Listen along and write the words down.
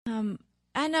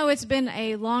I know it's been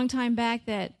a long time back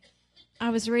that I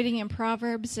was reading in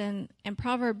Proverbs, and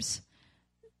Proverbs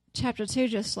chapter 2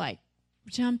 just like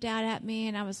jumped out at me,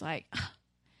 and I was like,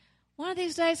 one of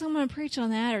these days I'm going to preach on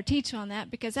that or teach on that,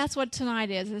 because that's what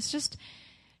tonight is. It's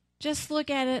just look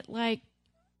at it like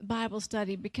Bible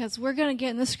study, because we're going to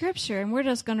get in the Scripture and we're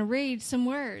just going to read some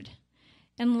Word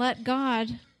and let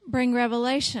God bring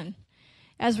revelation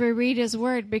as we read His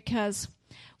Word, because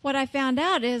what I found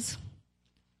out is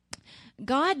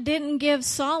God didn't give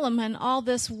Solomon all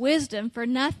this wisdom for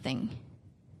nothing.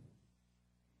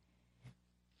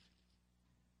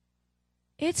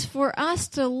 It's for us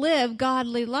to live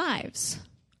godly lives.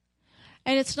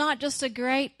 And it's not just a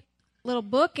great little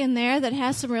book in there that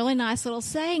has some really nice little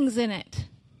sayings in it.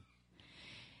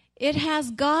 It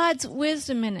has God's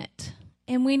wisdom in it,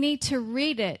 and we need to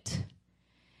read it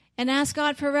and ask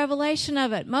God for revelation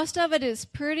of it. Most of it is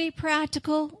pretty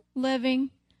practical living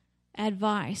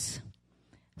advice,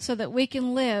 so that we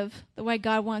can live the way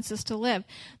God wants us to live.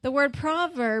 The word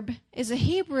proverb is a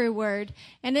Hebrew word,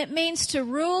 and it means to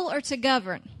rule or to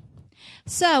govern.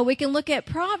 So we can look at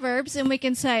Proverbs and we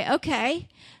can say, okay,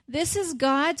 this is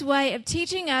God's way of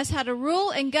teaching us how to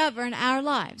rule and govern our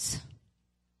lives.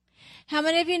 How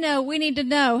many of you know we need to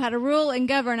know how to rule and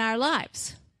govern our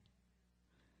lives?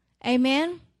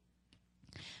 Amen?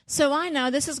 So I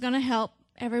know this is going to help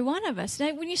every one of us.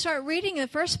 Now, when you start reading the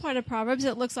first part of Proverbs,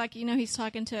 it looks like, he's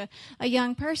talking to a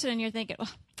young person, and you're thinking,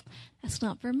 well, that's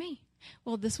not for me.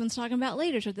 Well, this one's talking about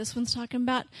leaders, or this one's talking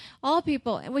about all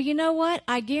people. Well, you know what?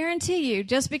 I guarantee you,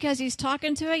 just because he's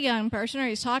talking to a young person or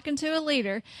he's talking to a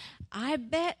leader, I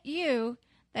bet you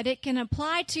that it can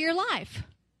apply to your life.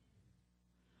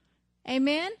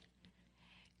 Amen?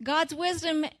 God's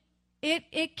wisdom,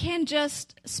 it can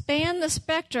just span the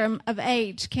spectrum of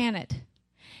age, can it?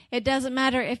 It doesn't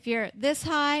matter if you're this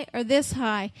high or this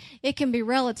high. It can be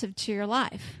relative to your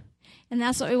life. And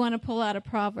that's what we want to pull out of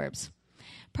Proverbs.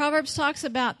 Proverbs talks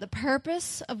about the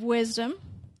purpose of wisdom.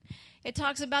 It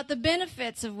talks about the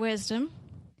benefits of wisdom.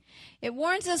 It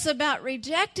warns us about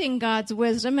rejecting God's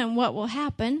wisdom and what will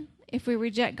happen if we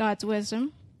reject God's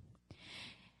wisdom.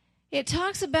 It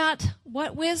talks about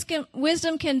what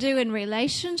wisdom can do in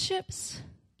relationships,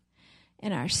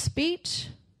 in our speech,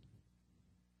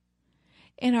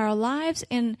 in our lives,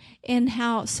 in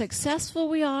how successful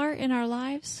we are in our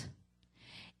lives.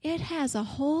 It has a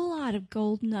whole lot of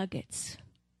gold nuggets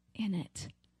in it.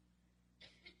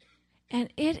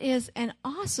 And it is an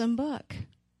awesome book.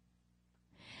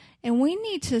 And we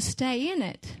need to stay in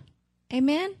it.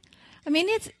 Amen? I mean,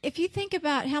 if you think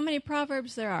about how many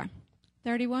Proverbs there are,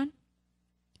 31?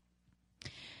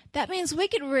 That means we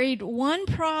could read one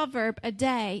proverb a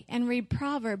day and read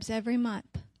Proverbs every month.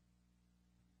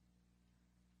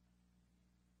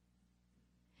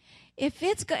 If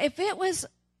it was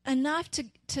enough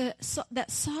that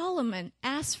Solomon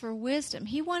asked for wisdom,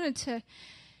 he wanted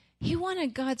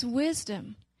God's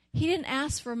wisdom. He didn't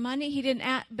ask for money.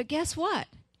 But guess what?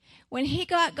 When he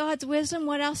got God's wisdom,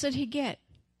 what else did he get?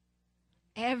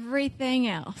 Everything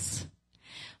else.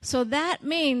 So that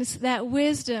means that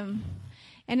wisdom,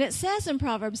 and it says in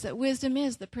Proverbs that wisdom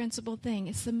is the principal thing.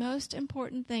 It's the most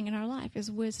important thing in our life is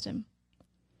wisdom.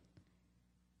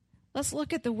 Let's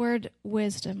look at the word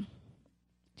wisdom.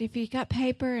 If you got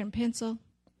paper and pencil,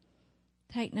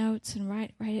 take notes and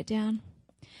write it down.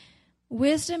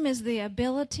 Wisdom is the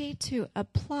ability to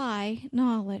apply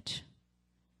knowledge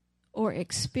or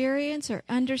experience or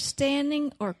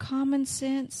understanding or common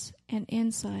sense and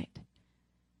insight.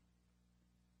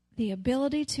 The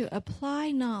ability to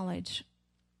apply knowledge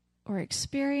or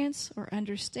experience or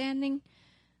understanding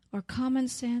or common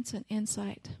sense and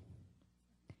insight.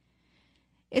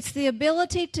 It's the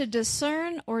ability to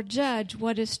discern or judge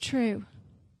what is true,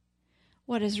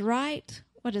 what is right,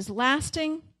 what is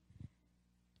lasting,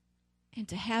 and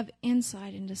to have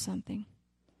insight into something.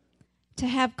 To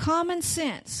have common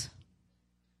sense.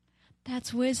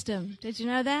 That's wisdom. Did you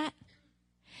know that?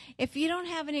 If you don't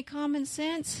have any common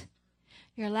sense,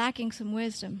 you're lacking some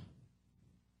wisdom.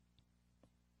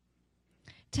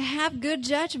 To have good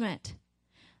judgment.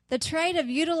 The trait of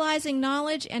utilizing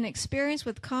knowledge and experience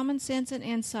with common sense and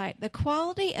insight. The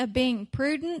quality of being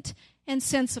prudent and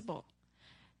sensible.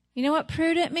 You know what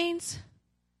prudent means?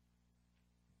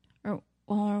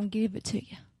 I'll give it to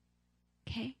you.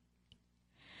 Okay?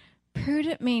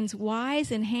 Prudent means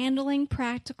wise in handling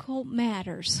practical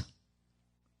matters.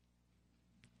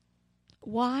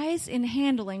 Wise in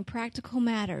handling practical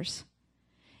matters.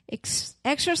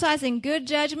 Exercising good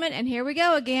judgment, and here we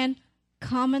go again,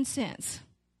 common sense.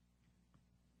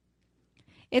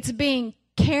 It's being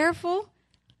careful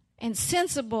and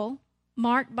sensible,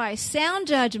 marked by sound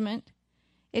judgment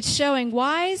It's showing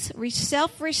wise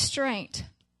self-restraint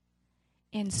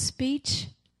in speech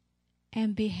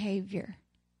and behavior.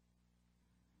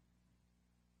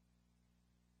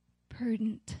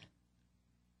 Prudent.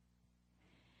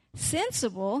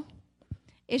 Sensible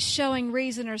is showing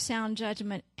reason or sound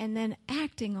judgment and then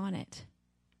acting on it.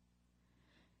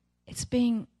 It's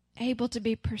being able to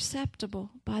be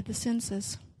perceptible by the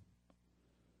senses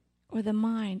or the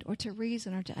mind, or to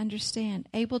reason or to understand,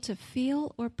 able to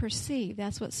feel or perceive.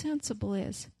 That's what sensible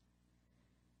is.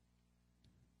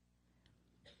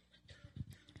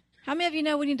 How many of you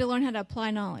know we need to learn how to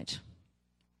apply knowledge?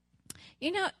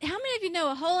 You know, how many of you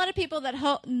know a whole lot of people that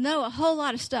know a whole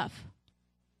lot of stuff?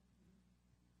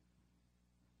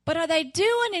 But are they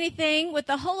doing anything with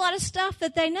the whole lot of stuff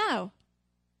that they know?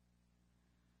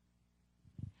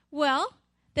 Well,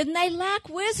 then they lack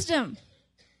wisdom.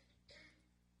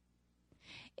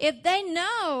 If they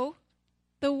know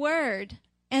the word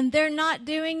and they're not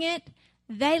doing it,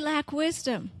 they lack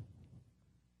wisdom.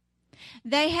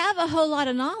 They have a whole lot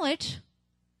of knowledge,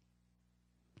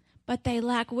 but they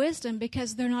lack wisdom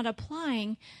because they're not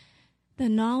applying the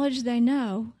knowledge they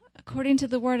know according to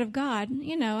the Word of God.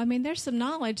 You know, I mean, there's some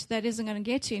knowledge that isn't going to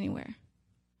get you anywhere.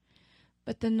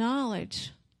 But the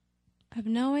knowledge of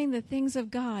knowing the things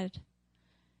of God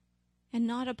and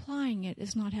not applying it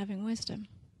is not having wisdom.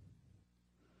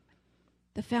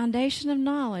 The foundation of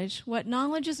knowledge, what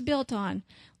knowledge is built on,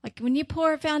 like when you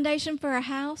pour a foundation for a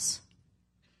house,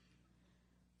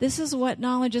 this is what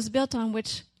knowledge is built on,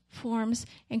 which forms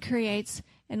and creates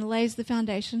and lays the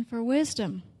foundation for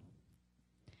wisdom,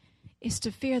 is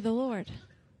to fear the Lord.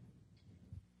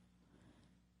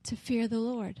 To fear the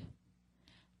Lord.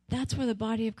 That's where the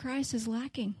body of Christ is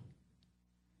lacking.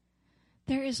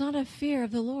 There is not a fear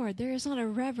of the Lord. There is not a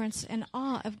reverence and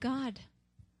awe of God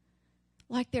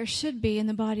like there should be in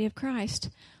the body of Christ,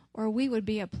 or we would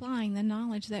be applying the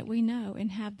knowledge that we know and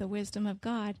have the wisdom of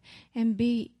God and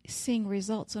be seeing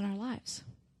results in our lives.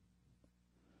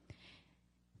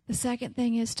 The second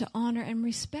thing is to honor and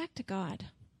respect God.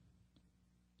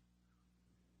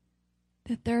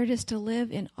 The third is to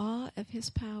live in awe of His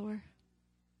power.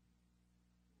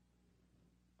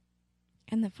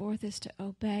 And the fourth is to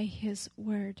obey His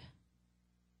word.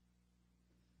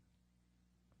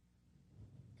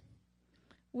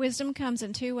 Wisdom comes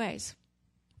in two ways.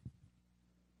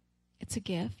 It's a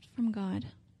gift from God.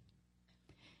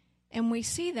 And we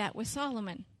see that with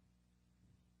Solomon.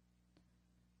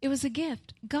 It was a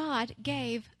gift. God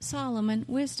gave Solomon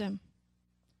wisdom,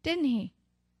 didn't He?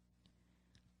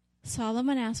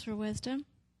 Solomon asked for wisdom.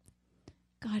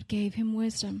 God gave him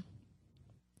wisdom.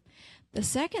 The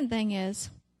second thing is,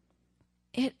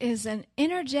 it is an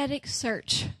energetic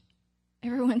search.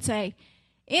 Everyone say,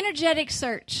 energetic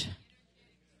search.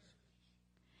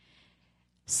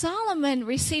 Solomon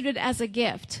received it as a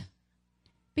gift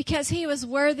because he was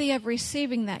worthy of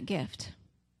receiving that gift.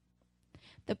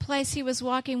 The place he was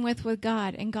walking with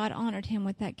God, and God honored him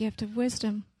with that gift of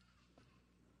wisdom.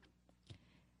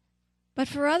 But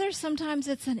for others, sometimes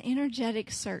it's an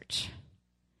energetic search.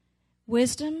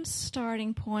 Wisdom's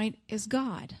starting point is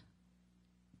God.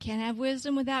 Can't have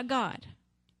wisdom without God.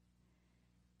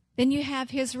 Then you have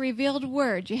His revealed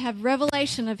word. You have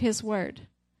revelation of His word.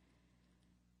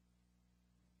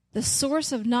 The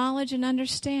source of knowledge and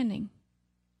understanding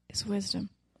is wisdom.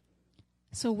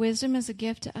 So wisdom is a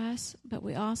gift to us, but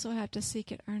we also have to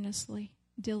seek it earnestly,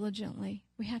 diligently.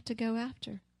 We have to go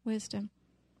after wisdom.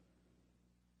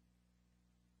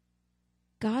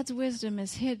 God's wisdom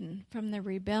is hidden from the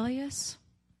rebellious,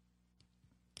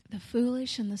 the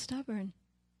foolish, and the stubborn.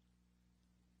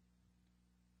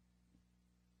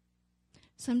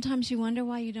 Sometimes you wonder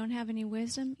why you don't have any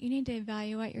wisdom. You need to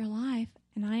evaluate your life,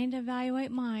 and I need to evaluate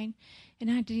mine,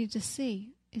 and I need to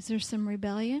see, is there some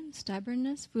rebellion,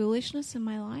 stubbornness, foolishness in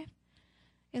my life?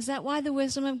 Is that why the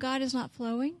wisdom of God is not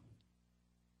flowing?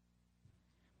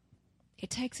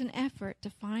 It takes an effort to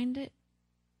find it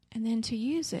and then to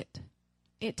use it.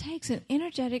 It takes an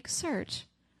energetic search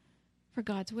for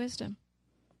God's wisdom.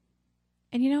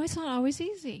 And you know, it's not always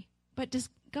easy. But does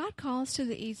God call us to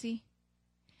the easy?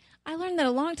 I learned that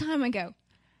a long time ago.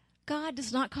 God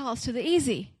does not call us to the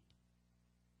easy.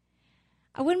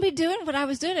 I wouldn't be doing what I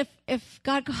was doing if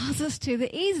God calls us to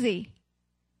the easy.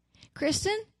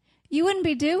 Kristen, you wouldn't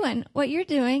be doing what you're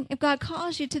doing if God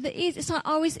calls you to the easy. It's not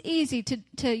always easy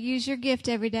to use your gift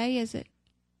every day, is it?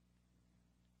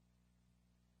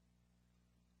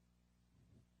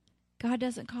 God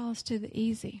doesn't call us to the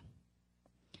easy,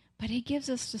 but He gives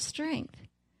us the strength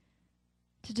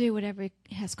to do whatever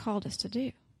He has called us to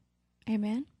do.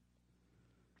 Amen?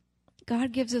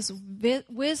 God gives us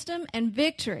wisdom and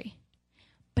victory,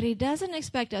 but But he doesn't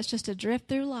expect us just to drift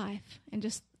through life and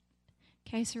just,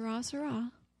 que sera,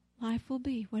 sera. Life will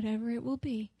be whatever it will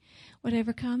be.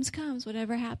 Whatever comes, comes.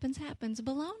 Whatever happens, happens.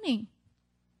 Baloney.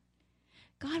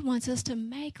 God wants us to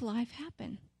make life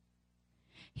happen.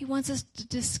 He wants us to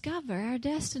discover our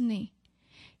destiny.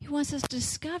 He wants us to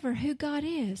discover who God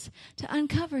is, to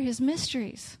uncover his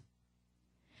mysteries.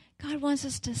 God wants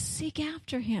us to seek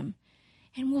after him,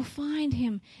 and we'll find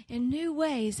him in new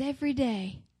ways every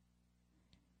day.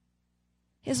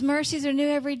 His mercies are new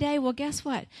every day. Well, guess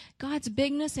what? God's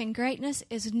bigness and greatness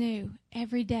is new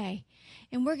every day.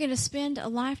 And we're going to spend a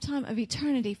lifetime of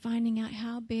eternity finding out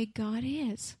how big God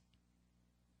is.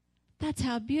 That's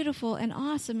how beautiful and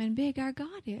awesome and big our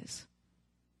God is.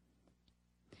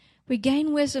 We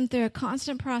gain wisdom through a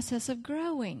constant process of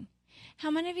growing.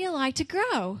 How many of you like to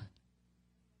grow?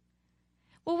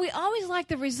 Well, we always like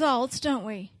the results, don't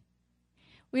we?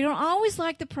 We don't always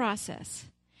like the process.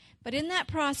 But in that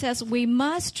process, we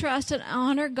must trust and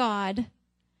honor God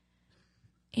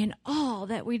in all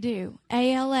that we do.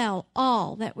 A-L-L,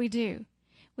 all that we do.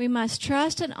 We must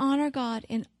trust and honor God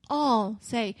in all.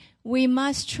 Say, we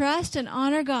must trust and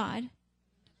honor God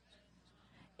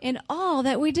in all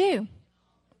that we do.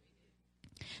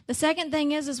 The second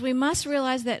thing is we must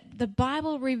realize that the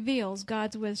Bible reveals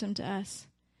God's wisdom to us.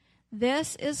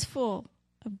 This is full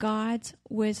of God's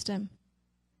wisdom.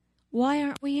 Why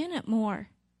aren't we in it more?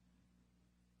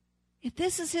 If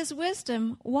this is his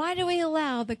wisdom, why do we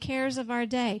allow the cares of our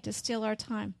day to steal our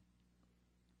time?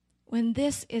 When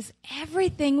this is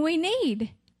everything we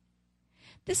need.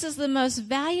 This is the most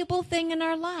valuable thing in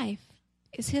our life,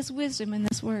 is his wisdom in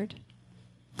this word.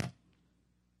 I'm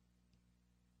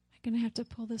going to have to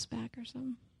pull this back or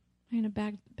something. I'm in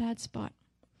a bad spot.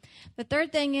 The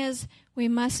third thing is we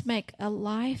must make a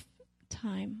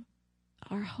lifetime.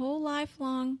 Our whole life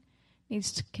long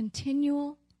needs to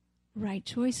continual right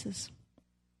choices.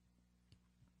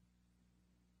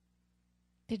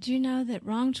 Did you know that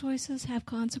wrong choices have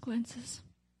consequences?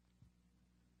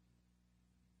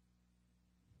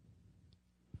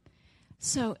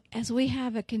 So as we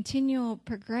have a continual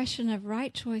progression of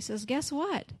right choices, guess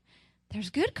what? There's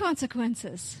good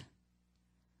consequences.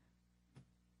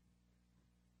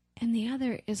 And the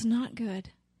other is not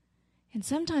good. And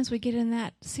sometimes we get in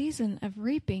that season of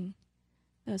reaping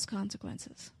those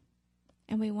consequences.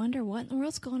 And we wonder what in the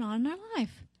world's going on in our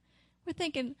life. We're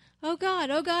thinking, oh God,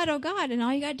 oh God, oh God. And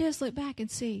all you got to do is look back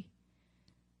and see.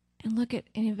 And look at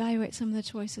and evaluate some of the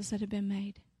choices that have been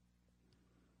made.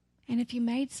 And if you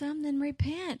made some, then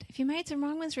repent. If you made some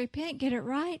wrong ones, repent. Get it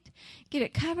right. Get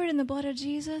it covered in the blood of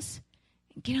Jesus.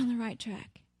 And get on the right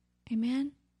track.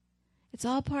 Amen? It's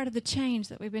all part of the change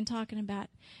that we've been talking about.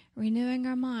 Renewing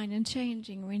our mind and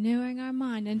changing. Renewing our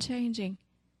mind and changing.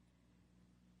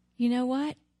 You know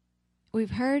what?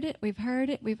 We've heard it, we've heard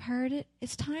it, we've heard it.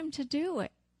 It's time to do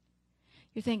it.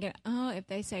 You're thinking, oh, if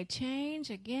they say change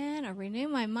again or renew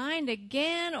my mind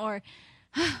again or...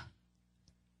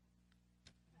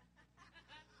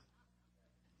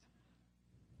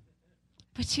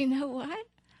 But you know what?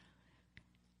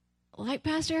 Like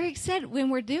Pastor Eric said, when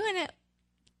we're doing it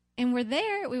and we're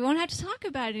there, we won't have to talk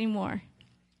about it anymore.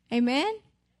 Amen?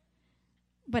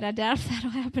 But I doubt if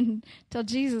that'll happen till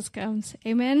Jesus comes.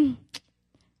 Amen?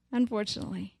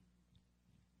 Unfortunately.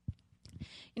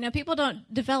 You know, people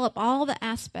don't develop all the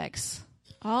aspects,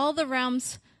 all the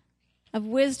realms of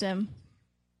wisdom.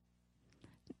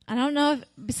 I don't know if,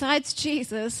 besides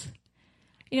Jesus,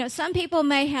 you know, some people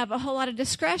may have a whole lot of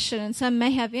discretion, and some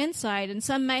may have insight, and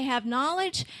some may have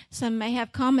knowledge, some may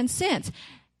have common sense.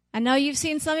 I know you've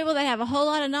seen some people that have a whole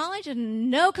lot of knowledge and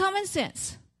no common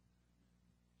sense.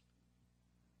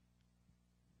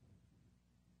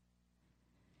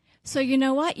 So you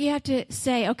know what? You have to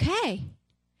say, okay,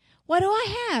 what do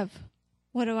I have?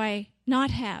 What do I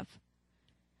not have?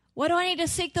 What do I need to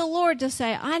seek the Lord to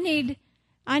say? I need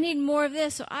more of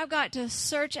this, so I've got to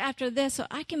search after this so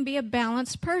I can be a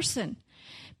balanced person.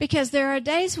 Because there are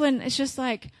days when it's just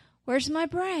like, where's my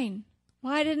brain?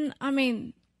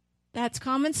 That's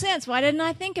common sense. Why didn't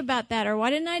I think about that? Or why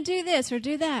didn't I do this or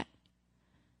do that?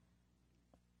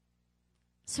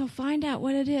 So find out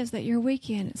what it is that you're weak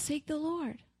in. Seek the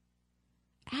Lord.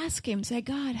 Ask him. Say,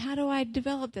 God, how do I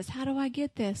develop this? How do I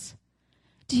get this?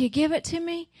 Do you give it to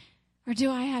me? Or do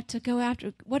I have to go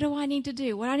after? What do I need to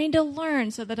do? What do I need to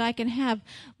learn so that I can have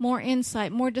more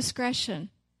insight, more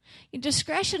discretion?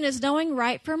 Discretion is knowing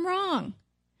right from wrong.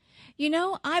 You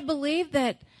know, I believe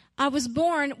that I was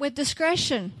born with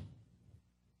discretion.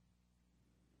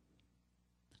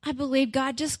 I believe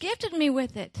God just gifted me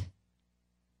with it.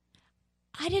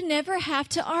 I didn't ever have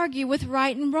to argue with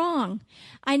right and wrong.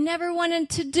 I never wanted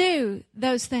to do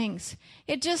those things.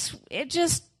 It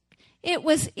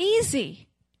was easy.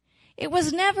 It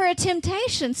was never a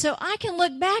temptation. So I can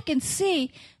look back and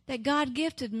see that God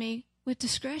gifted me with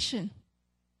discretion.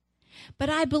 But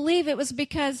I believe it was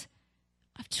because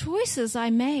of choices I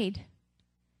made.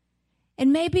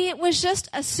 And maybe it was just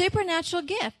a supernatural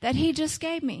gift that He just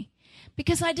gave me,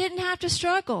 because I didn't have to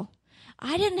struggle.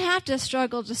 I didn't have to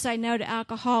struggle to say no to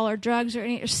alcohol or drugs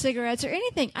or cigarettes or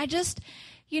anything. I just,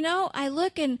 I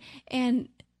look and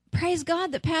praise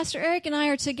God that Pastor Eric and I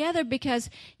are together, because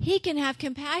he can have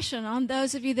compassion on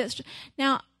those of you that...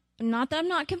 Now, not that I'm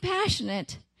not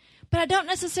compassionate, but I don't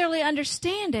necessarily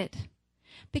understand it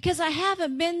because I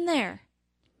haven't been there.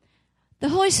 The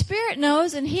Holy Spirit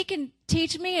knows, and He can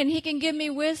teach me, and He can give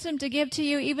me wisdom to give to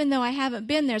you even though I haven't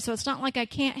been there. So it's not like I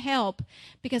can't help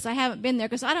because I haven't been there,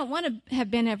 because I don't want to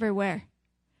have been everywhere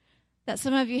that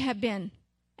some of you have been.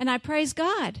 And I praise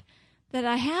God that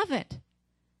I haven't.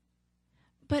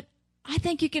 But I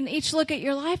think you can each look at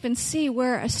your life and see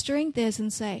where a strength is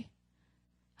and say,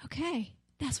 okay,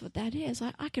 that's what that is.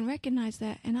 I can recognize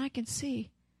that, and I can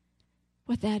see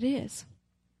what that is.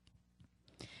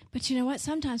 But you know what?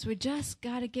 Sometimes we just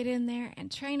got to get in there and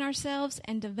train ourselves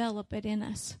and develop it in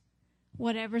us,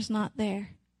 whatever's not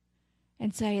there,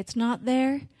 and say, it's not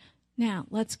there. Now,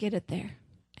 let's get it there.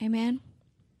 Amen?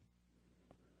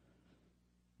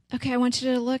 Okay, I want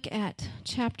you to look at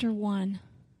chapter 1.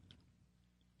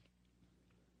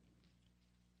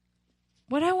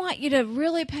 What I want you to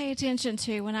really pay attention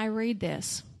to when I read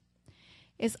this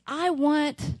is I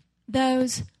want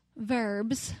those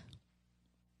verbs.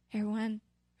 Everyone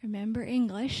remember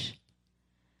English?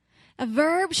 A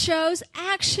verb shows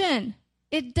action.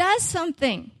 It does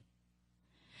something.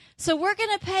 So we're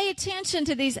going to pay attention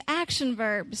to these action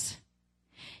verbs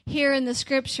here in the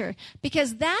Scripture,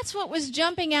 because that's what was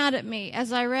jumping out at me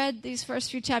as I read these first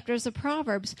few chapters of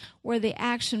Proverbs, were the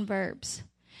action verbs.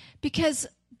 Because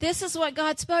this is what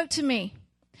God spoke to me.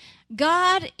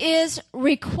 God is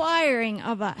requiring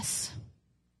of us.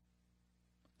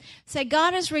 Say,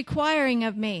 God is requiring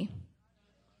of me.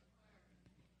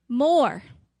 More.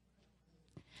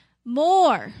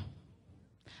 More.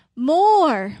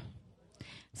 More.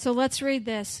 So let's read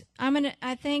this.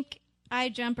 I think I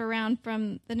jump around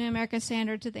from the New American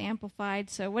Standard to the Amplified,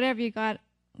 so whatever you got,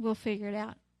 we'll figure it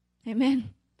out.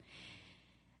 Amen.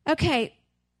 Okay,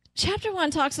 chapter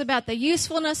 1 talks about the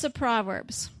usefulness of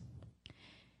Proverbs.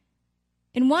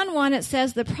 In 1:1 it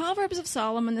says, the Proverbs of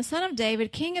Solomon, the son of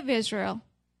David, king of Israel.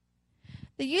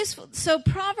 So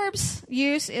Proverbs'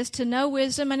 use is to know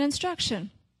wisdom and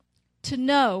instruction. To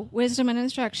know wisdom and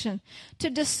instruction. To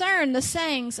discern the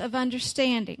sayings of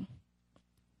understanding.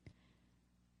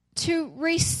 To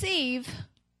receive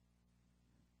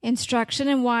instruction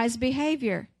in wise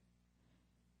behavior.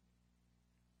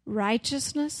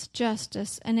 Righteousness,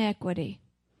 justice, and equity.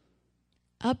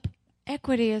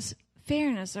 Equity is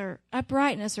fairness or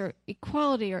uprightness or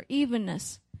equality or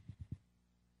evenness.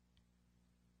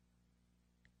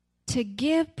 To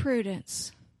give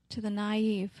prudence to the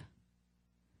naive,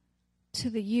 to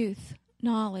the youth,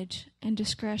 knowledge and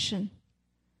discretion.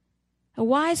 A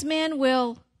wise man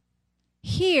will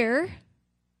hear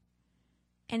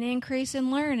and increase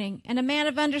in learning, and a man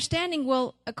of understanding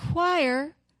will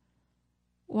acquire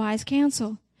wise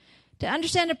counsel. To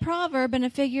understand a proverb and a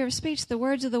figure of speech, the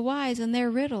words of the wise and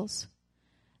their riddles.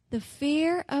 The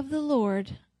fear of the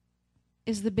Lord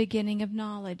is the beginning of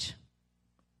knowledge.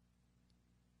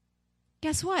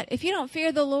 Guess what? If you don't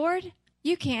fear the Lord,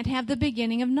 you can't have the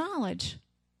beginning of knowledge.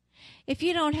 If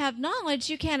you don't have knowledge,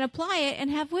 you can't apply it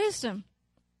and have wisdom.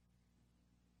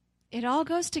 It all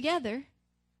goes together.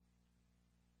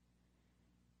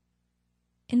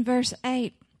 In verse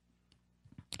 8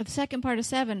 of the second part of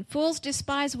 7, fools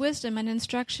despise wisdom and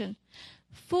instruction.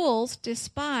 Fools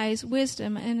despise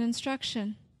wisdom and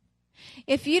instruction.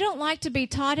 If you don't like to be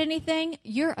taught anything,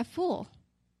 you're a fool.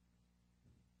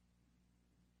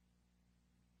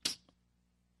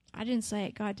 I didn't say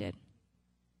it, God did.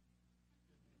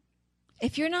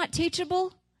 If you're not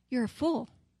teachable, you're a fool.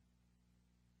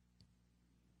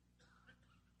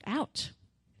 Ouch.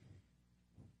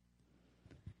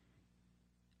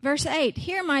 Verse 8,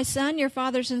 hear, my son, your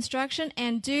father's instruction,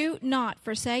 and do not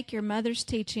forsake your mother's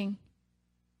teaching.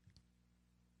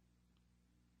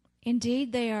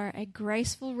 Indeed, they are a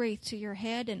graceful wreath to your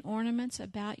head and ornaments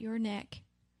about your neck.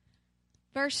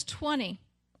 Verse 20,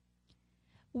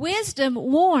 wisdom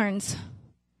warns.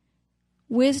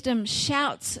 Wisdom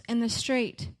shouts in the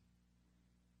street.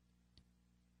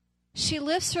 She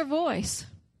lifts her voice.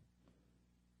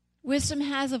 Wisdom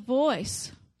has a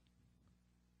voice.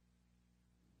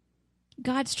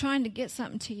 God's trying to get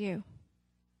something to you.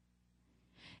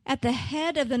 At the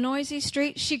head of the noisy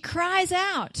street, she cries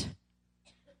out.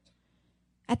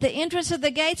 At the entrance of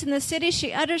the gates in the city,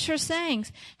 she utters her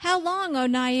sayings. How long, O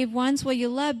naive ones, will you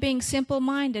love being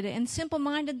simple-minded? And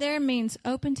simple-minded there means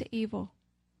open to evil.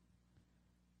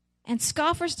 And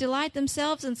scoffers delight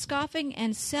themselves in scoffing,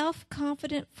 and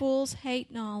self-confident fools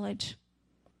hate knowledge.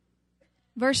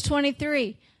 Verse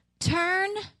 23, turn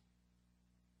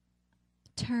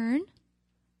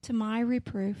to my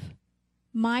reproof,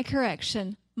 my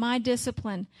correction, my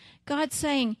discipline. God's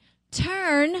saying,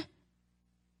 turn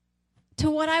to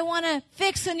what I want to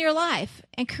fix in your life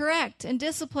and correct and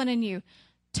discipline in you.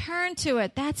 Turn to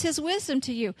it. That's his wisdom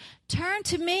to you. Turn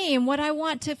to me and what I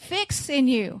want to fix in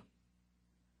you.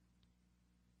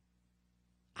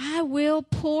 I will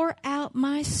pour out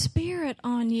my Spirit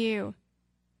on you.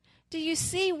 Do you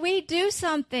see? We do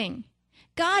something.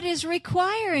 God is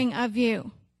requiring of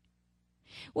you.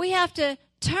 We have to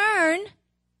turn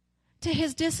to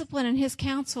his discipline and his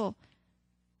counsel,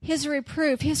 his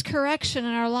reproof, his correction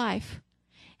in our life.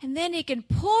 And then he can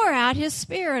pour out his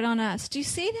Spirit on us. Do you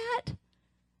see that?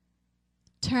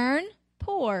 Turn,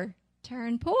 pour.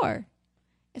 Turn, pour.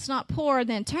 It's not pour,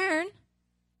 then turn.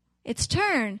 It's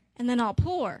turn, and then I'll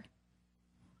pour.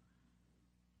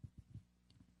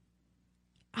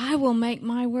 I will make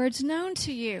my words known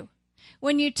to you.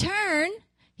 When you turn,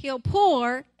 he'll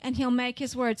pour, and he'll make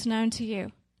his words known to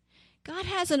you. God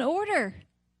has an order.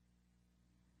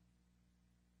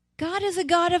 God is a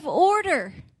God of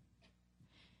order.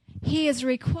 He is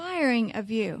requiring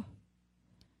of you.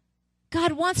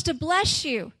 God wants to bless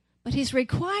you, but he's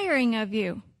requiring of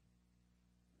you.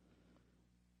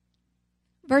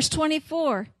 Verse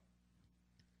 24.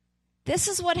 This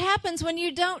is what happens when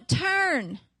you don't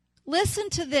turn. Listen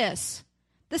to this.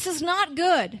 This is not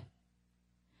good.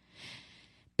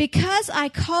 Because I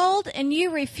called and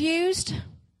you refused,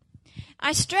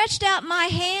 I stretched out my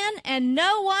hand and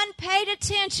no one paid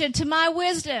attention to my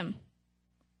wisdom.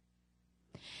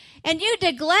 And you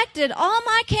neglected all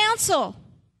my counsel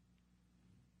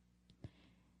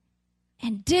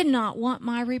and did not want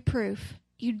my reproof.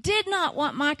 You did not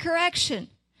want my correction.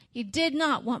 You did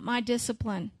not want my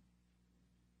discipline.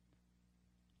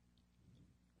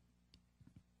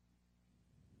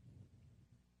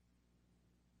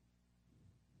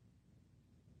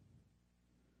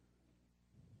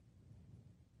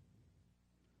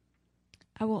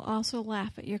 I will also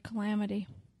laugh at your calamity,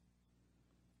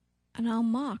 and I'll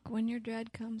mock when your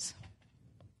dread comes.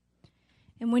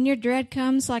 And when your dread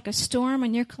comes like a storm,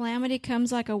 and your calamity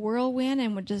comes like a whirlwind,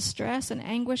 and when distress and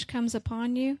anguish comes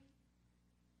upon you,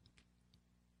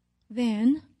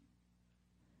 then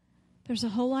there's a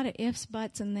whole lot of ifs,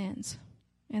 buts, and thens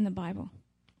in the Bible.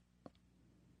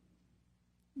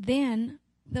 Then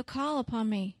they'll call upon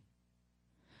me.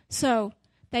 So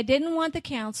they didn't want the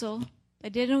counsel. They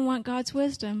didn't want God's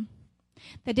wisdom.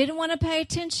 They didn't want to pay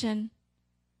attention.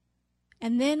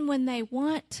 And then when they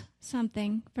want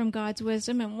something from God's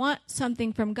wisdom and want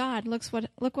something from God, look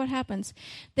what happens.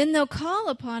 Then they'll call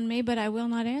upon me, but I will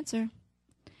not answer.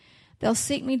 They'll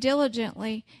seek me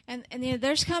diligently. And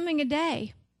there's coming a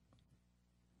day.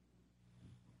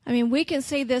 I mean, we can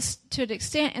see this to an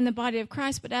extent in the body of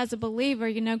Christ, but as a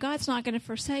believer, God's not going to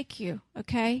forsake you,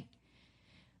 okay?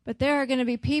 But there are going to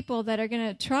be people that are going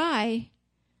to try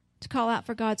to call out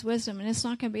for God's wisdom, and it's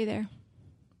not going to be there.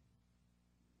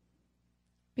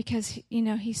 Because,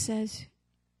 he says,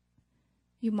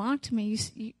 you mocked me.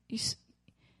 You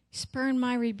spurned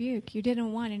my rebuke. You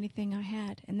didn't want anything I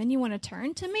had. And then you want to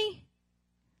turn to me?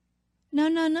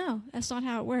 No. That's not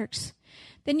how it works.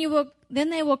 Then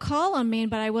they will call on me,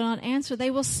 but I will not answer. They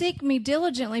will seek me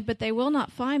diligently, but they will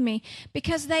not find me,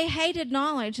 because they hated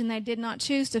knowledge and they did not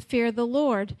choose to fear the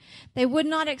Lord. They would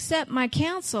not accept my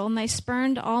counsel, and they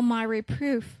spurned all my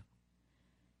reproof.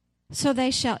 So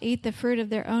they shall eat the fruit of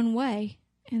their own way,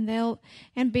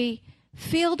 and be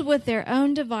filled with their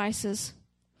own devices.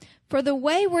 For the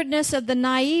waywardness of the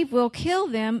naive will kill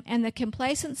them, and the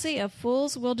complacency of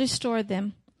fools will destroy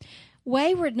them.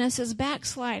 Waywardness is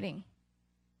backsliding.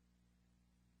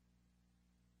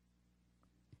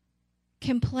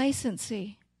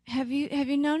 Complacency. Have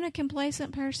you known a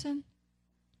complacent person?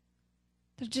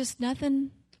 There's just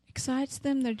nothing excites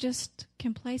them. They're just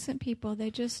complacent people.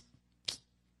 They're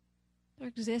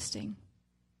existing.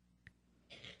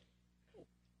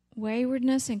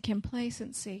 Waywardness and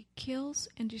complacency kills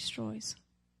and destroys.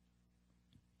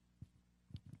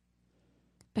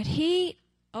 But here's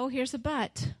a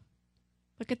but.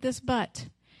 Look at this but.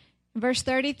 Verse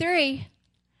 33.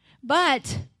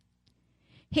 But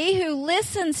he who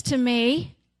listens to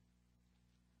me,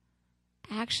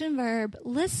 action verb,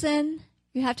 listen,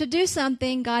 You have to do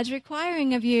something God's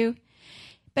requiring of you.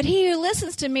 But he who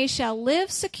listens to me shall live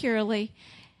securely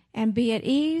and be at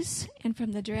ease and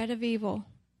from the dread of evil.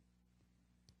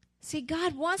 See,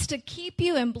 God wants to keep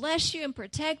you and bless you and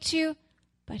protect you,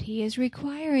 but he is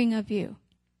requiring of you.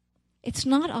 It's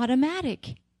not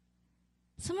automatic.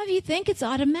 Some of you think it's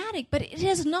automatic, but it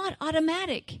is not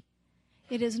automatic.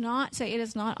 It is not, say, it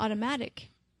is not automatic.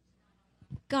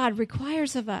 God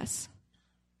requires of us.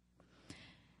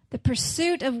 The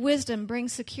pursuit of wisdom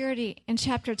brings security in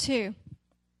chapter 2.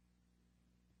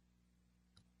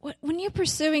 When you're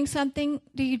pursuing something,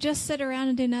 do you just sit around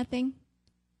and do nothing?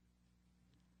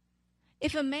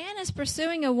 If a man is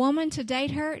pursuing a woman to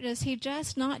date her, does he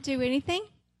just not do anything?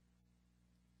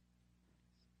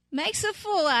 Makes a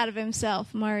fool out of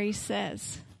himself, Maurice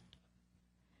says.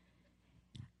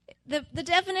 The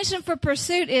definition for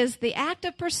pursuit is the act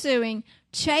of pursuing,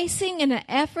 chasing in an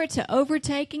effort to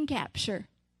overtake and capture.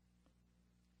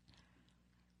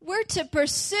 We're to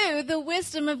pursue the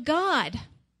wisdom of God.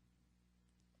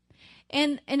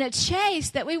 And in a chase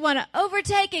that we want to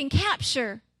overtake and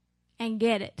capture and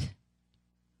get it.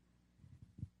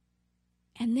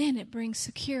 And then it brings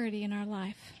security in our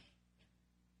life.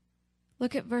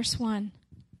 Look at verse 1.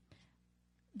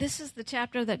 This is the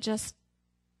chapter that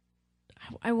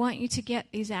I want you to get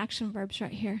these action verbs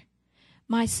right here.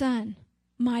 My son,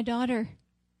 my daughter.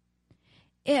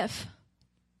 If.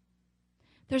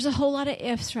 There's a whole lot of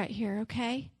ifs right here,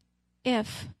 okay?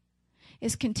 If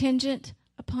is contingent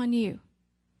upon you.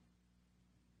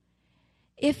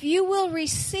 If you will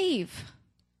receive,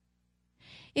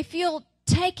 if you'll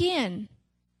take in,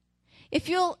 if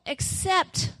you'll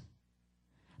accept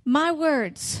my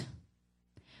words,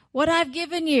 what I've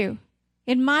given you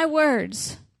in my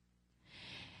words,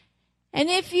 and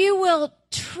if you will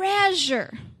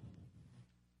treasure,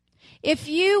 if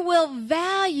you will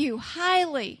value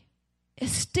highly,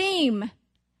 esteem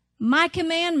my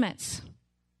commandments,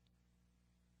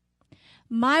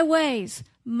 my ways,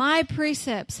 my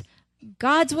precepts,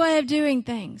 God's way of doing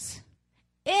things,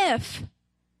 if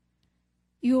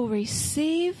you will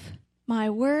receive my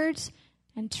words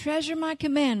and treasure my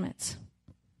commandments,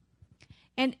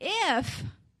 and if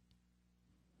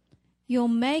you'll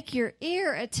make your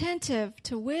ear attentive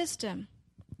to wisdom,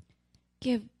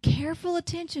 give careful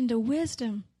attention to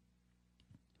wisdom,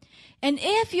 and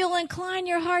if you'll incline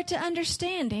your heart to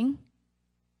understanding,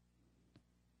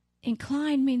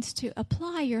 incline means to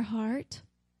apply your heart.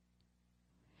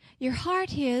 Your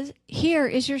heart here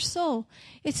is your soul.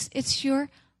 It's your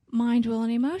mind, will,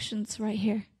 and emotions right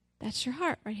here. That's your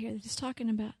heart right here that he's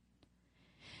talking about.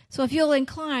 So if you'll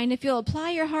incline, if you'll apply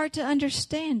your heart to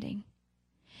understanding,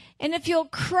 and if you'll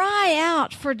cry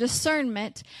out for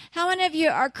discernment, how many of you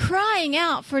are crying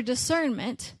out for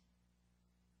discernment?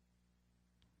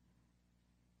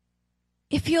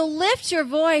 If you'll lift your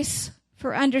voice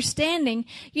for understanding,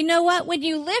 you know what? When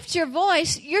you lift your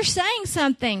voice, you're saying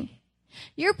something.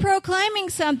 You're proclaiming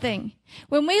something.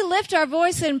 When we lift our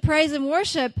voice in praise and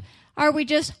worship, are we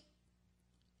just...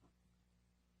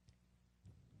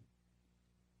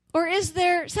 Or is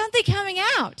there something coming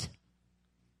out?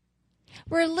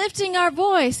 We're lifting our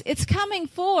voice. It's coming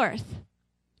forth.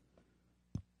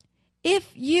 If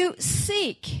you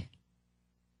seek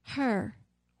her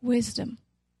wisdom.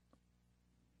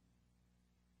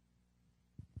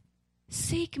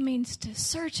 Seek means to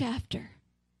search after.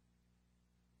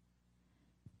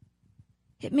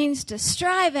 It means to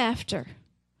strive after,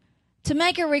 to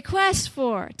make a request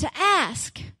for, to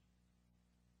ask.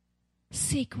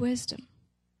 Seek wisdom.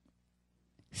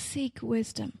 Seek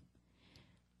wisdom.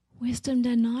 Wisdom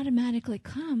doesn't automatically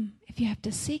come if you have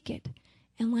to seek it,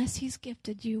 unless he's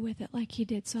gifted you with it like he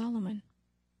did Solomon.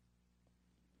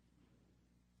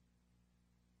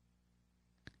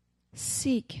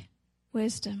 Seek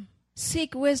wisdom.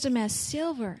 Seek wisdom as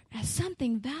silver, as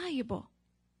something valuable.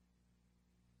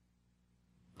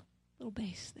 Little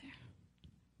bass there.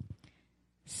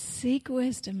 Seek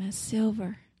wisdom as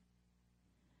silver.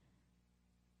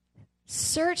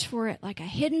 Search for it like a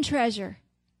hidden treasure.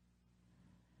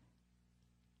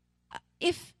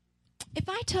 If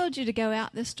I told you to go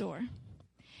out this door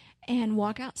and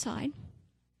walk outside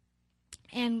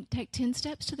and take 10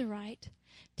 steps to the right,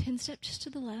 10 steps to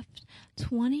the left,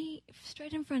 20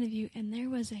 straight in front of you, and there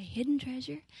was a hidden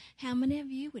treasure, how many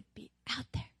of you would be out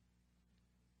there?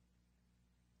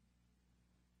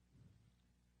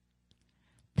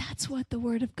 That's what the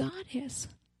Word of God is.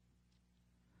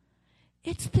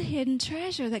 It's the hidden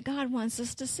treasure that God wants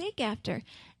us to seek after,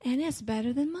 and it's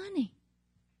better than money.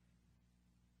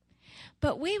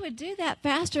 But we would do that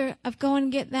faster of going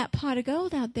and get that pot of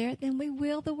gold out there than we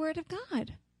will the Word of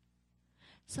God.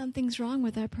 something's wrong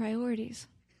with our priorities.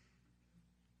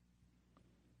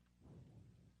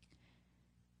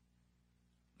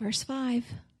 Verse 5,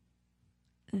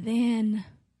 then.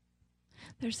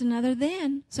 There's another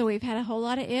then. So we've had a whole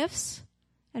lot of ifs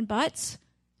and buts,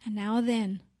 and now a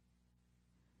then.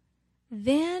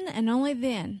 Then and only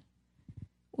then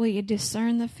will you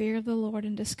discern the fear of the Lord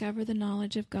and discover the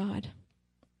knowledge of God.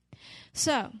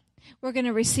 So, we're going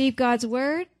to receive God's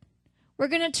word. We're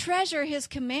going to treasure his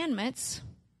commandments.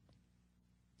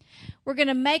 We're going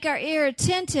to make our ear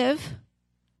attentive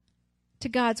to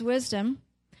God's wisdom.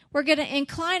 We're going to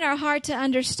incline our heart to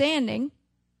understanding.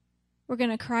 We're going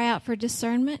to cry out for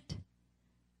discernment.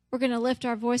 We're going to lift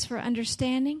our voice for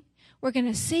understanding. We're going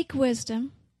to seek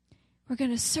wisdom. We're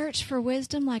going to search for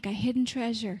wisdom like a hidden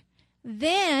treasure.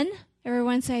 Then,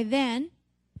 everyone say then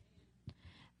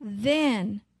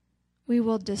we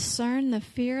will discern the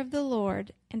fear of the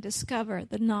Lord and discover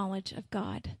the knowledge of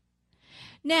God.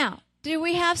 Now, do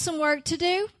we have some work to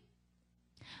do?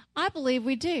 I believe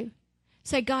we do.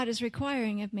 Say, God is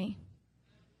requiring of me.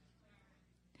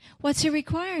 What's he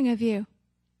requiring of you?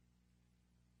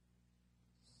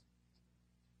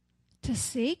 To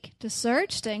seek, to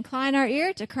search, to incline our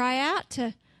ear, to cry out,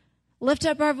 to lift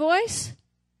up our voice.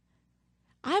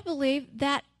 I believe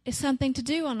that is something to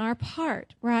do on our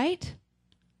part, right?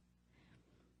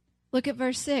 Look at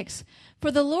verse 6. For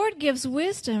the Lord gives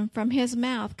wisdom, from his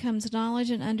mouth comes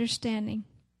knowledge and understanding.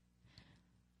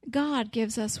 God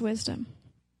gives us wisdom.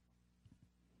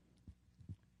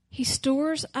 He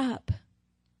stores up.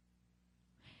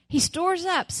 He stores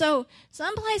up. So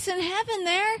someplace in heaven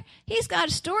there, he's got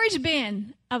a storage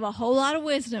bin of a whole lot of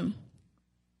wisdom.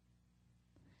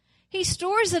 He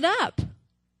stores it up.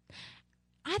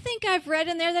 I think I've read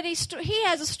in there that he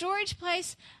has a storage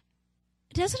place.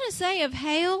 Doesn't it say of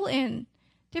hail and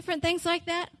different things like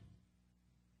that?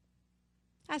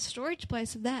 A storage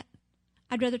place of that.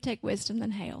 I'd rather take wisdom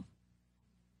than hail.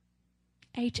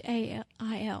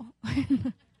 H-A-I-L.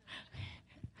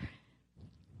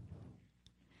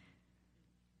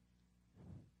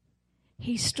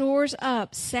 He stores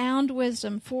up sound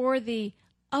wisdom for the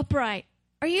upright.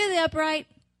 Are you the upright?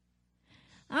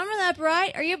 I'm the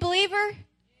upright. Are you a believer?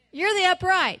 You're the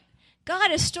upright.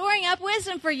 God is storing up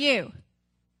wisdom for you.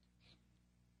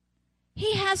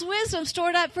 He has wisdom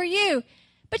stored up for you.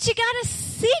 But you got to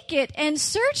seek it and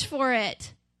search for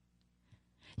it.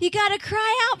 You got to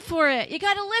cry out for it. You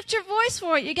got to lift your voice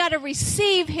for it. You got to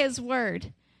receive his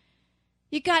word.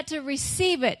 You got to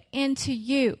receive it into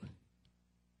you.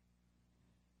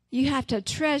 You have to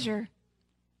treasure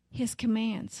his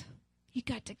commands. You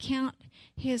got to count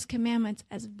his commandments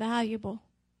as valuable.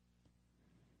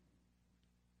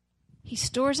 He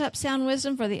stores up sound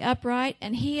wisdom for the upright,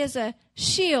 and he is a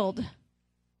shield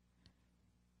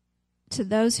to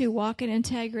those who walk in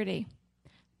integrity.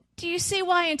 Do you see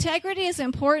why integrity is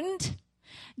important?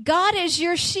 God is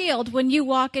your shield when you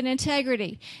walk in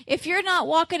integrity. If you're not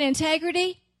walking in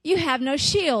integrity, you have no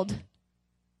shield.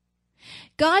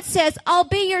 God says, I'll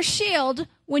be your shield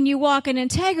when you walk in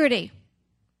integrity.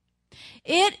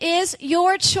 It is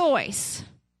your choice.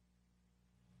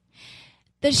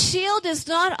 The shield is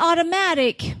not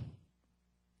automatic.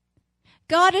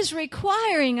 God is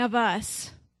requiring of us.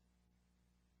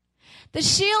 The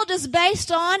shield is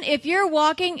based on if you're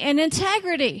walking in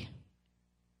integrity.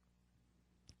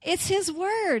 It's his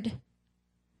word.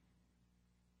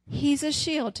 He's a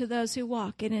shield to those who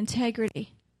walk in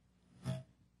integrity.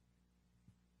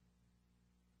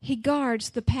 He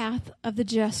guards the path of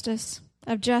justice,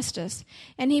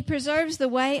 and he preserves the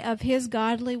way of his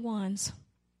godly ones.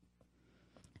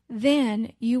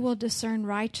 Then you will discern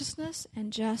righteousness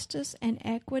and justice and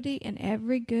equity in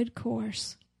every good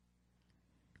course.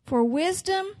 For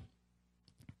wisdom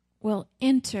will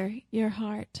enter your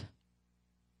heart.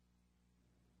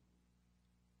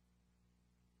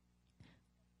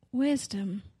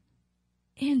 Wisdom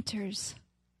enters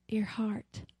your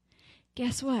heart.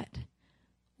 Guess what?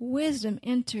 Wisdom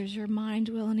enters your mind,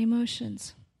 will, and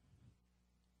emotions.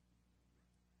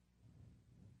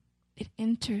 It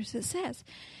enters, it says,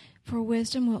 for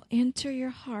wisdom will enter your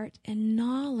heart, and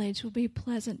knowledge will be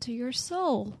pleasant to your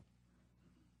soul,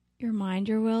 your mind,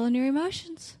 your will, and your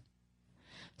emotions.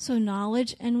 So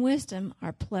knowledge and wisdom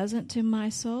are pleasant to my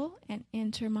soul and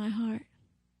enter my heart.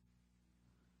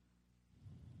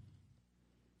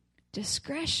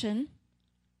 Discretion,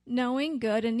 knowing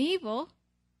good and evil,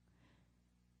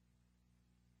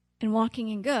 and walking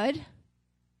in good,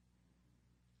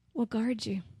 will guard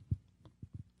you.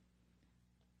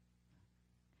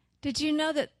 Did you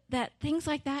know that things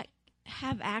like that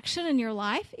have action in your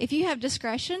life? If you have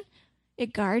discretion,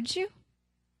 it guards you.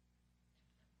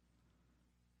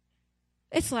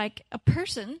 It's like a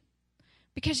person.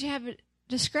 Because you have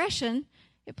discretion,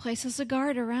 it places a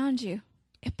guard around you.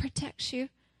 It protects you.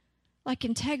 Like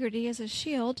integrity is a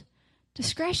shield,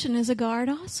 discretion is a guard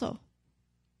also.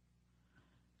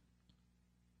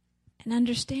 And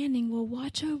understanding will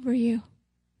watch over you.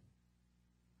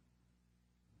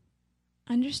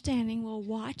 Understanding will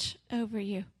watch over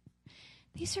you.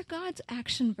 These are God's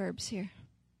action verbs here.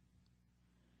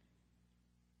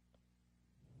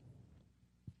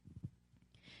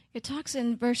 It talks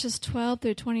in verses 12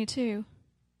 through 22,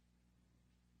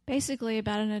 basically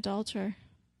about an adulterer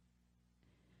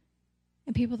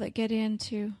and people that get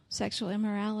into sexual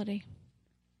immorality.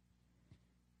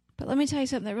 But let me tell you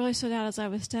something that really stood out as I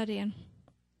was studying.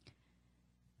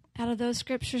 Out of those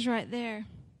scriptures right there,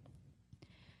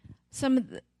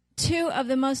 two of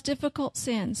the most difficult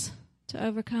sins to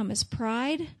overcome is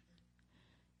pride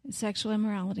and sexual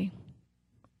immorality.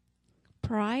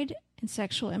 Pride and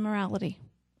sexual immorality.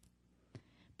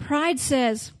 Pride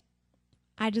says,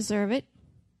 I deserve it.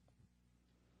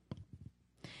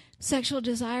 Sexual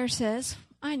desire says,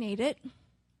 I need it.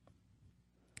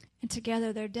 And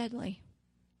together they're deadly.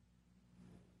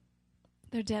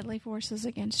 They're deadly forces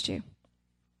against you.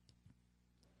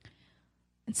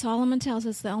 And Solomon tells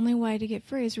us the only way to get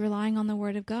free is relying on the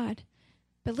Word of God.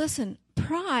 But listen,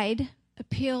 pride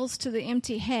appeals to the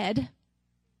empty head,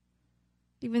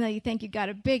 even though you think you've got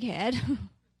a big head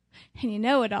and you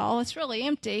know it all. It's really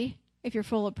empty if you're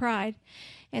full of pride.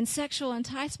 And sexual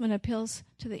enticement appeals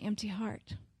to the empty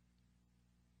heart.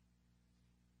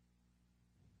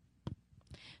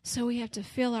 So we have to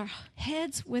fill our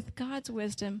heads with God's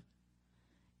wisdom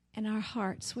and our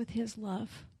hearts with His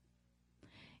love.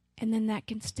 And then that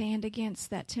can stand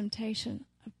against that temptation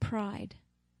of pride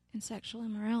and sexual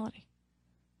immorality.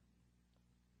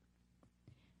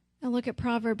 Now look at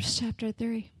Proverbs chapter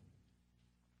 3.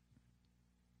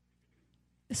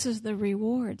 This is the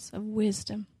rewards of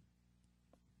wisdom.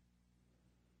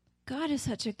 God is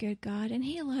such a good God, and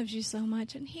He loves you so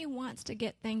much, and He wants to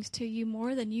get things to you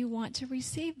more than you want to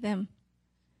receive them.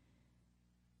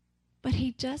 But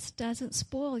He just doesn't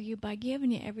spoil you by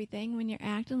giving you everything when you're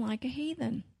acting like a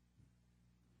heathen.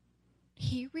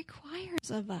 He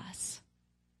requires of us.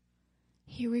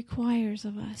 He requires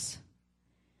of us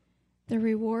the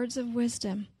rewards of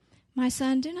wisdom. My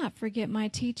son, do not forget my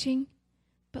teaching,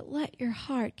 but let your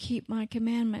heart keep my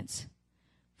commandments.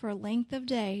 For length of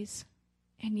days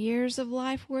and years of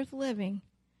life worth living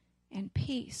and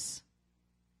peace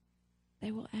they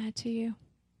will add to you.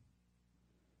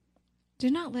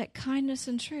 Do not let kindness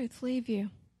and truth leave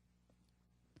you.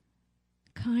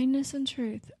 Kindness and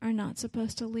truth are not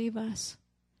supposed to leave us.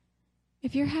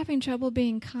 If you're having trouble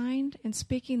being kind and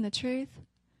speaking the truth,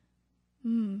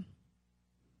 you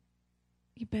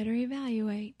better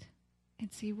evaluate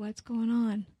and see what's going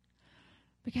on.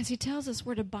 Because He tells us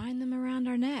we're to bind them around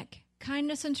our neck.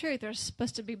 Kindness and truth are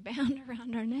supposed to be bound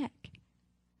around our neck.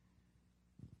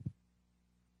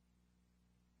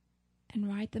 And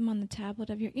write them on the tablet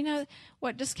of your...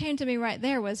 what just came to me right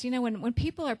there was, when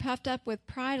people are puffed up with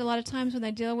pride, a lot of times when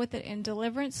they deal with it in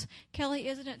deliverance, Kelly,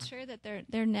 isn't it true that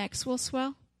their necks will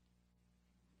swell?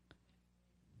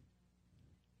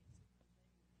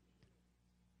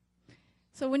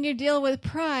 So when you deal with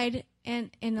pride,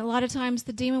 and a lot of times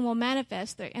the demon will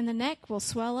manifest there, and the neck will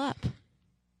swell up.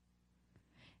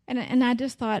 And I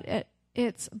just thought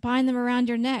it's bind them around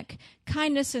your neck.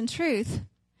 Kindness and truth.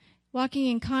 Walking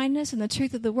in kindness and the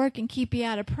truth of the word can keep you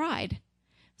out of pride.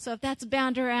 So if that's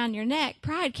bound around your neck,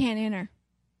 pride can't enter.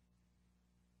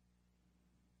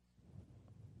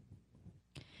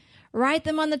 Write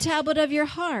them on the tablet of your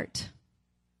heart.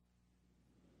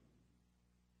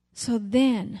 So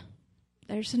then,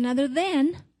 there's another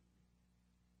then.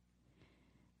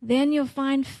 Then you'll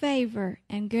find favor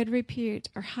and good repute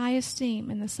or high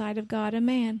esteem in the sight of God and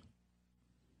man.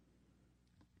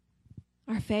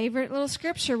 Our favorite little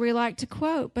scripture we like to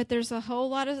quote, but there's a whole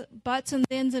lot of buts and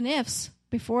thens and ifs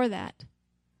before that.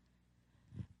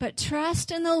 But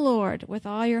trust in the Lord with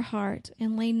all your heart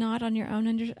and lean not on your own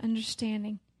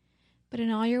understanding, but in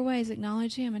all your ways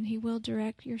acknowledge Him and He will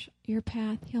direct your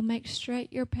path. He'll make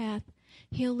straight your path.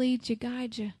 He'll lead you,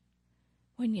 guide you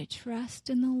when you trust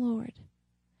in the Lord.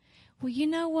 Well, you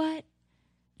know what?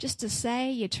 Just to say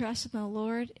you trust in the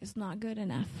Lord is not good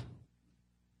enough.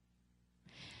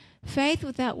 Faith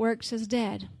without works is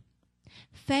dead.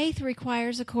 Faith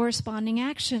requires a corresponding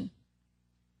action.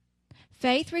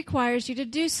 Faith requires you to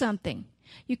do something.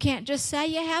 You can't just say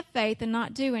you have faith and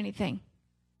not do anything.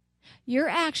 Your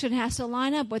action has to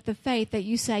line up with the faith that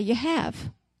you say you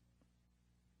have.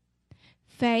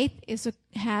 faith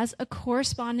has a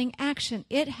corresponding action.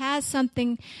 It has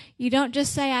something. You don't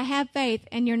just say, I have faith,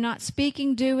 and you're not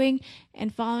speaking, doing,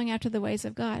 and following after the ways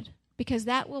of God, because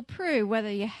that will prove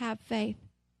whether you have faith.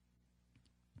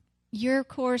 Your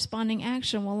corresponding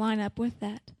action will line up with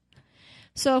that.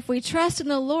 So if we trust in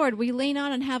the Lord, we lean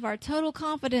on and have our total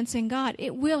confidence in God,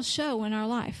 it will show in our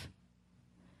life.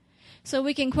 So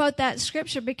we can quote that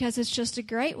scripture because it's just a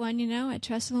great one, you know. I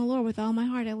trust in the Lord with all my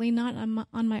heart. I lean not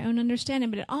on my own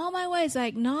understanding, but in all my ways I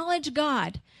acknowledge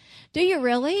God. Do you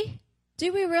really?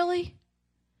 Do we really?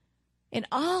 In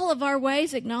all of our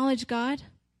ways acknowledge God?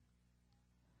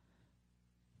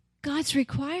 God's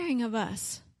requiring of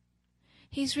us.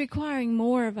 He's requiring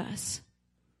more of us.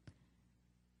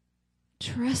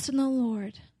 Trust in the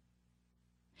Lord.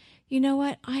 You know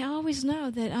what? I always know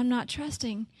that I'm not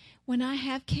trusting when I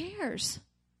have cares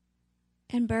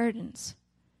and burdens.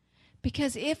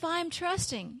 Because if I'm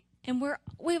trusting, and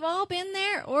we've all been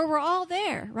there, or we're all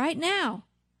there right now,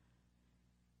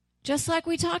 just like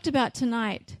we talked about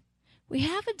tonight, we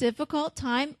have a difficult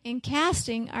time in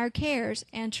casting our cares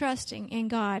and trusting in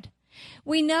God.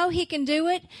 We know He can do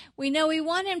it. We know we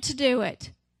want Him to do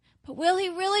it. But will He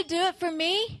really do it for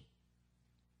me?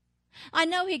 I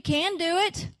know He can do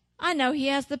it. I know He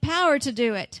has the power to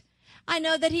do it. I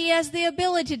know that He has the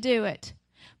ability to do it.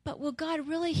 But will God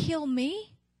really heal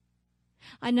me?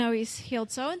 I know He's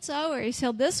healed so-and-so, or He's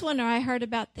healed this one, or I heard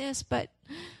about this, but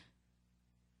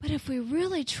if we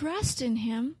really trust in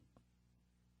Him,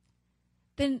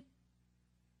 then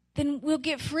we'll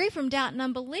get free from doubt and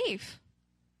unbelief.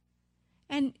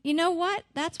 And you know what?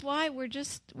 That's why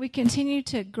we continue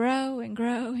to grow and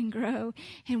grow and grow,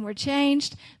 and we're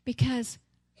changed, because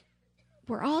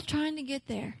we're all trying to get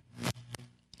there.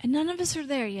 And none of us are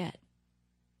there yet.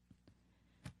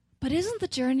 But isn't the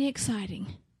journey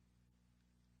exciting?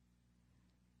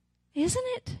 Isn't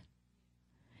it?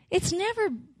 It's never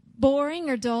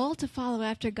boring or dull to follow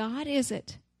after God, is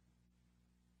it?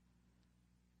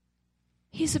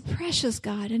 He's a precious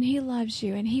God, and He loves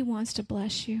you, and He wants to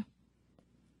bless you.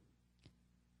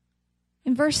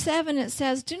 In verse 7 it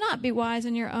says, do not be wise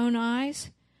in your own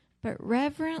eyes, but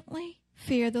reverently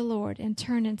fear the Lord and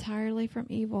turn entirely from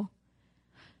evil.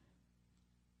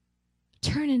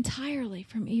 Turn entirely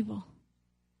from evil.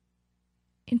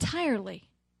 Entirely.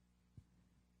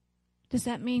 Does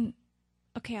that mean,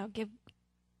 okay,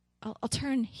 I'll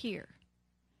turn here.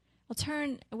 I'll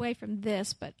turn away from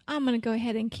this, but I'm going to go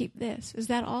ahead and keep this. Is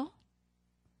that all?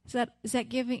 Is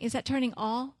that turning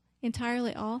all,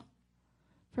 entirely all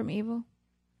from evil?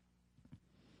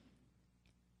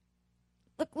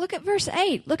 Look at verse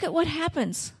 8. Look at what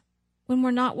happens when we're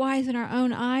not wise in our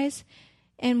own eyes,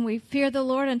 and we fear the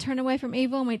Lord and turn away from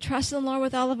evil, and we trust in the Lord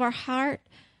with all of our heart,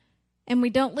 and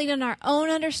we don't lean on our own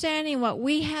understanding, what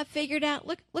we have figured out.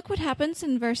 Look what happens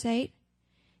in verse 8.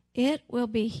 It will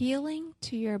be healing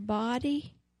to your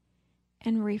body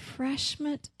and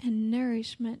refreshment and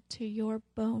nourishment to your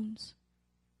bones.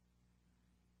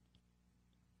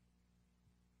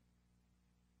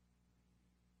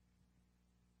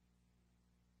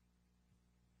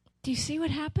 Do you see what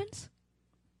happens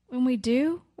when we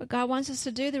do what God wants us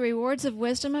to do? The rewards of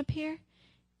wisdom up here.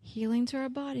 Healing to our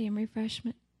body and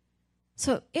refreshment.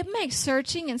 So it makes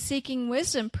searching and seeking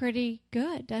wisdom pretty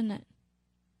good, doesn't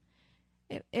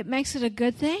it? It makes it a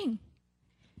good thing.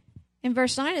 In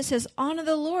verse 9 it says, honor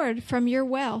the Lord from your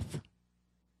wealth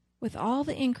with all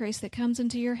the increase that comes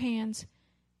into your hands,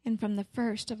 and from the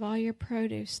first of all your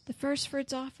produce, the first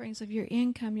fruits offerings of your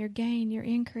income, your gain, your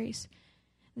increase.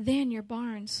 Then your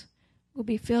barns will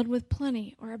be filled with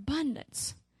plenty or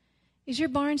abundance. Is your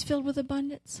barns filled with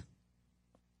abundance?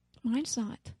 Mine's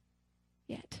not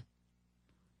yet.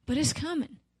 But it's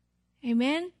coming.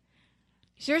 Amen?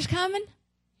 Is yours coming?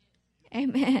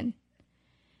 Amen.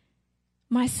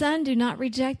 My son, do not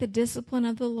reject the discipline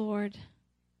of the Lord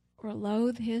or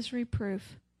loathe His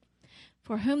reproof.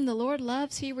 For whom the Lord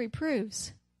loves, He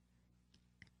reproves,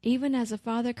 even as a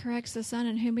father corrects the son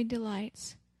in whom He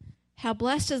delights. How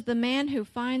blessed is the man who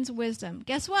finds wisdom.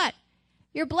 Guess what?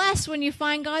 You're blessed when you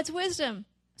find God's wisdom.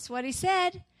 That's what He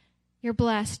said. You're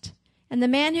blessed. And the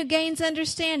man who gains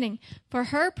understanding. For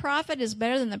her profit is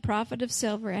better than the profit of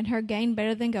silver, and her gain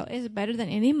better than gold. Is better than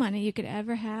any money you could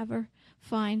ever have or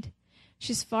find.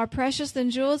 She's far precious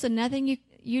than jewels, and nothing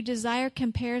you desire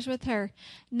compares with her.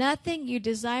 Nothing you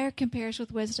desire compares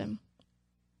with wisdom.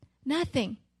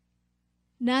 Nothing.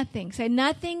 Nothing. Say,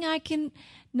 nothing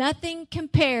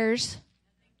compares.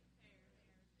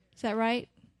 Is that right?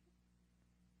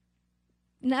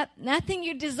 Nothing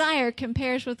you desire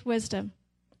compares with wisdom.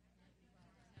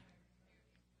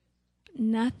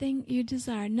 Nothing you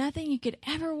desire, nothing you could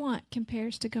ever want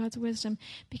compares to God's wisdom.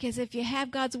 Because if you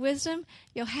have God's wisdom,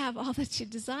 you'll have all that you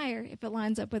desire if it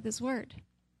lines up with His Word.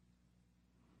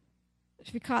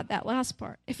 If you caught that last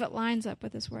part, if it lines up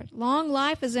with His Word. Long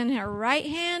life is in her right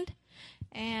hand,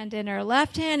 and in her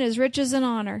left hand is riches and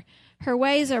honor. Her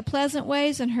ways are pleasant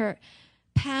ways, and her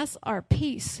paths are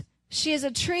peace. She is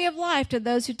a tree of life to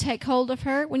those who take hold of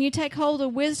her. When you take hold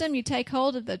of wisdom, you take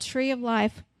hold of the tree of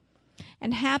life.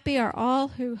 And happy are all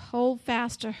who hold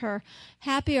fast to her.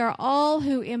 Happy are all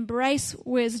who embrace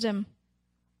wisdom.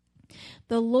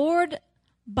 The Lord,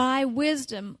 by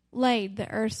wisdom, laid the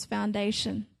earth's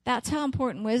foundation. That's how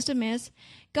important wisdom is.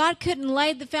 God couldn't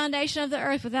lay the foundation of the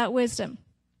earth without wisdom.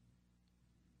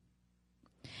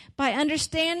 By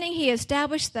understanding, He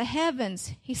established the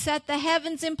heavens. He set the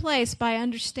heavens in place by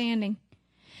understanding.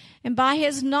 And by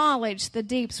His knowledge, the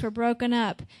deeps were broken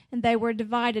up, and they were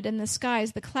divided in the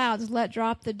skies. The clouds let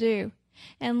drop the dew.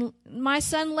 And my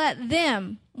son,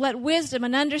 let wisdom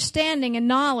and understanding and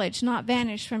knowledge not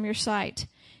vanish from your sight.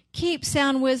 Keep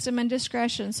sound wisdom and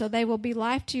discretion, so they will be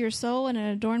life to your soul and an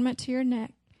adornment to your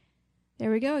neck. There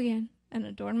we go again, an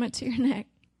adornment to your neck.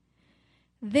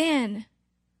 Then,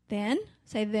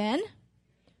 say then,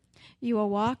 you will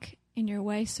walk in your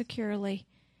way securely,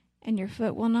 and your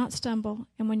foot will not stumble.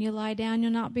 And when you lie down,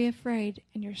 you'll not be afraid,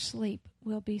 and your sleep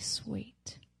will be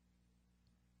sweet.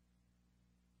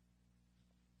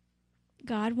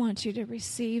 God wants you to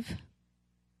receive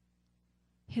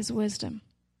His wisdom.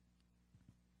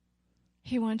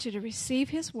 He wants you to receive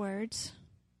His words.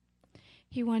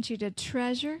 He wants you to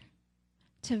treasure,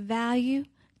 to value,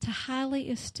 to highly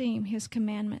esteem His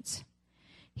commandments.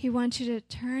 He wants you to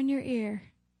turn your ear,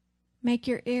 make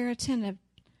your ear attentive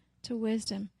to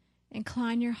wisdom.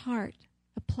 Incline your heart,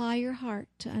 apply your heart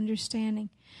to understanding.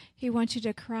 He wants you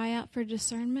to cry out for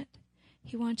discernment.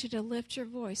 He wants you to lift your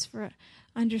voice for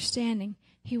understanding.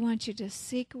 He wants you to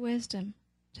seek wisdom,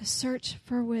 to search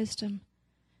for wisdom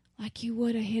like you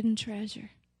would a hidden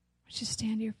treasure. Would you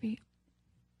stand to your feet?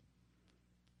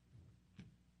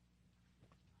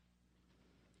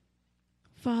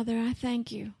 Father, I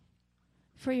thank you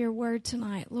for your word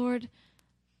tonight. Lord,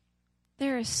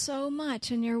 there is so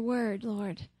much in your word,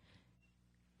 Lord.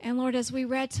 And Lord, as we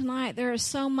read tonight, there is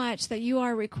so much that you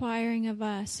are requiring of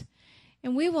us.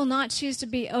 And we will not choose to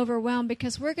be overwhelmed,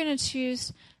 because we're going to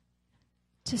choose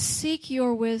to seek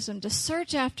your wisdom, to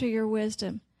search after your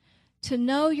wisdom, to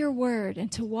know your word,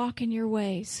 and to walk in your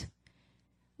ways.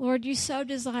 Lord, you so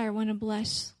desire, you want to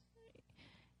bless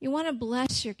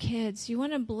your kids. You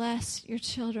want to bless your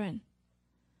children.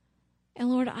 And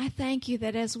Lord, I thank you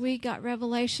that as we got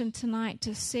revelation tonight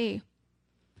to see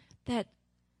that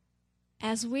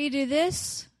as we do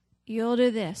this, you'll do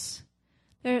this.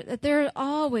 That there are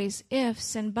always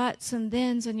ifs and buts and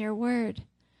thens in your word.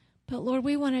 But Lord,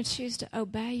 we want to choose to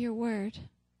obey your word.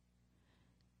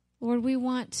 Lord, we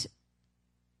want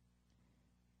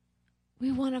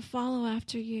to follow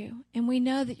after you. And we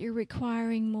know that you're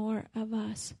requiring more of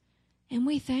us. And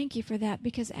we thank you for that,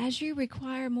 because as you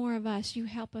require more of us, you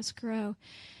help us grow.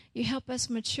 You help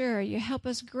us mature. You help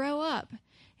us grow up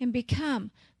and become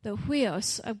the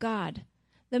huios of God,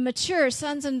 the mature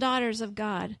sons and daughters of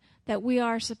God that we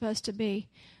are supposed to be.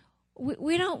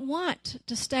 We don't want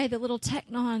to stay the little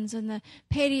teknons and the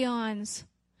paidions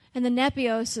and the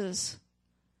nepioses.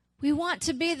 We want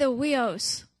to be the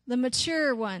huios, the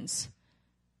mature ones.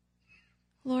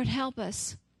 Lord, help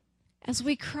us as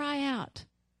we cry out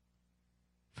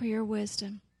for your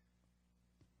wisdom.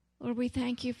 Lord, we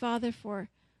thank you, Father, for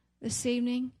this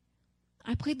evening.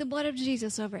 I plead the blood of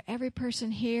Jesus over every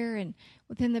person here and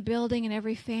within the building and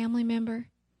every family member.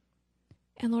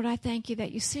 And Lord, I thank you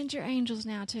that you send your angels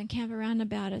now to encamp around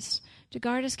about us, to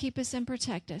guard us, keep us, and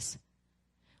protect us.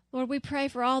 Lord, we pray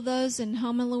for all those in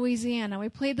Houma, Louisiana. We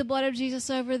plead the blood of Jesus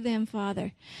over them,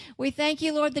 Father. We thank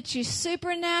you, Lord, that you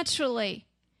supernaturally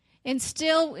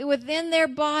instill within their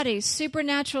bodies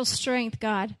supernatural strength,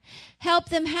 God. Help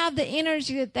them have the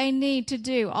energy that they need to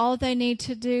do all they need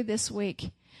to do this week.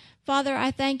 Father, I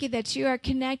thank you that you are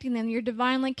connecting them. You're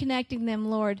divinely connecting them,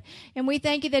 Lord. And we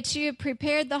thank you that you have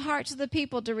prepared the hearts of the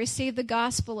people to receive the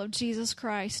gospel of Jesus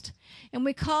Christ. And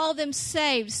we call them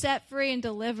saved, set free, and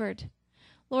delivered.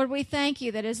 Lord, we thank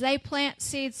you that as they plant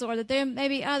seeds, Lord, that there may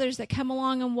be others that come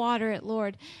along and water it,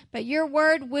 Lord. But your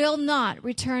word will not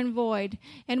return void.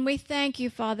 And we thank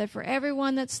you, Father, for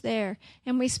everyone that's there.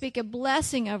 And we speak a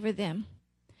blessing over them.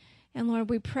 And Lord,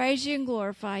 we praise you and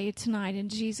glorify you tonight in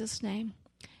Jesus' name.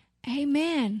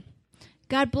 Amen.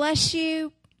 God bless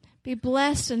you. Be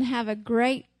blessed and have a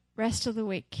great rest of the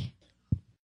week.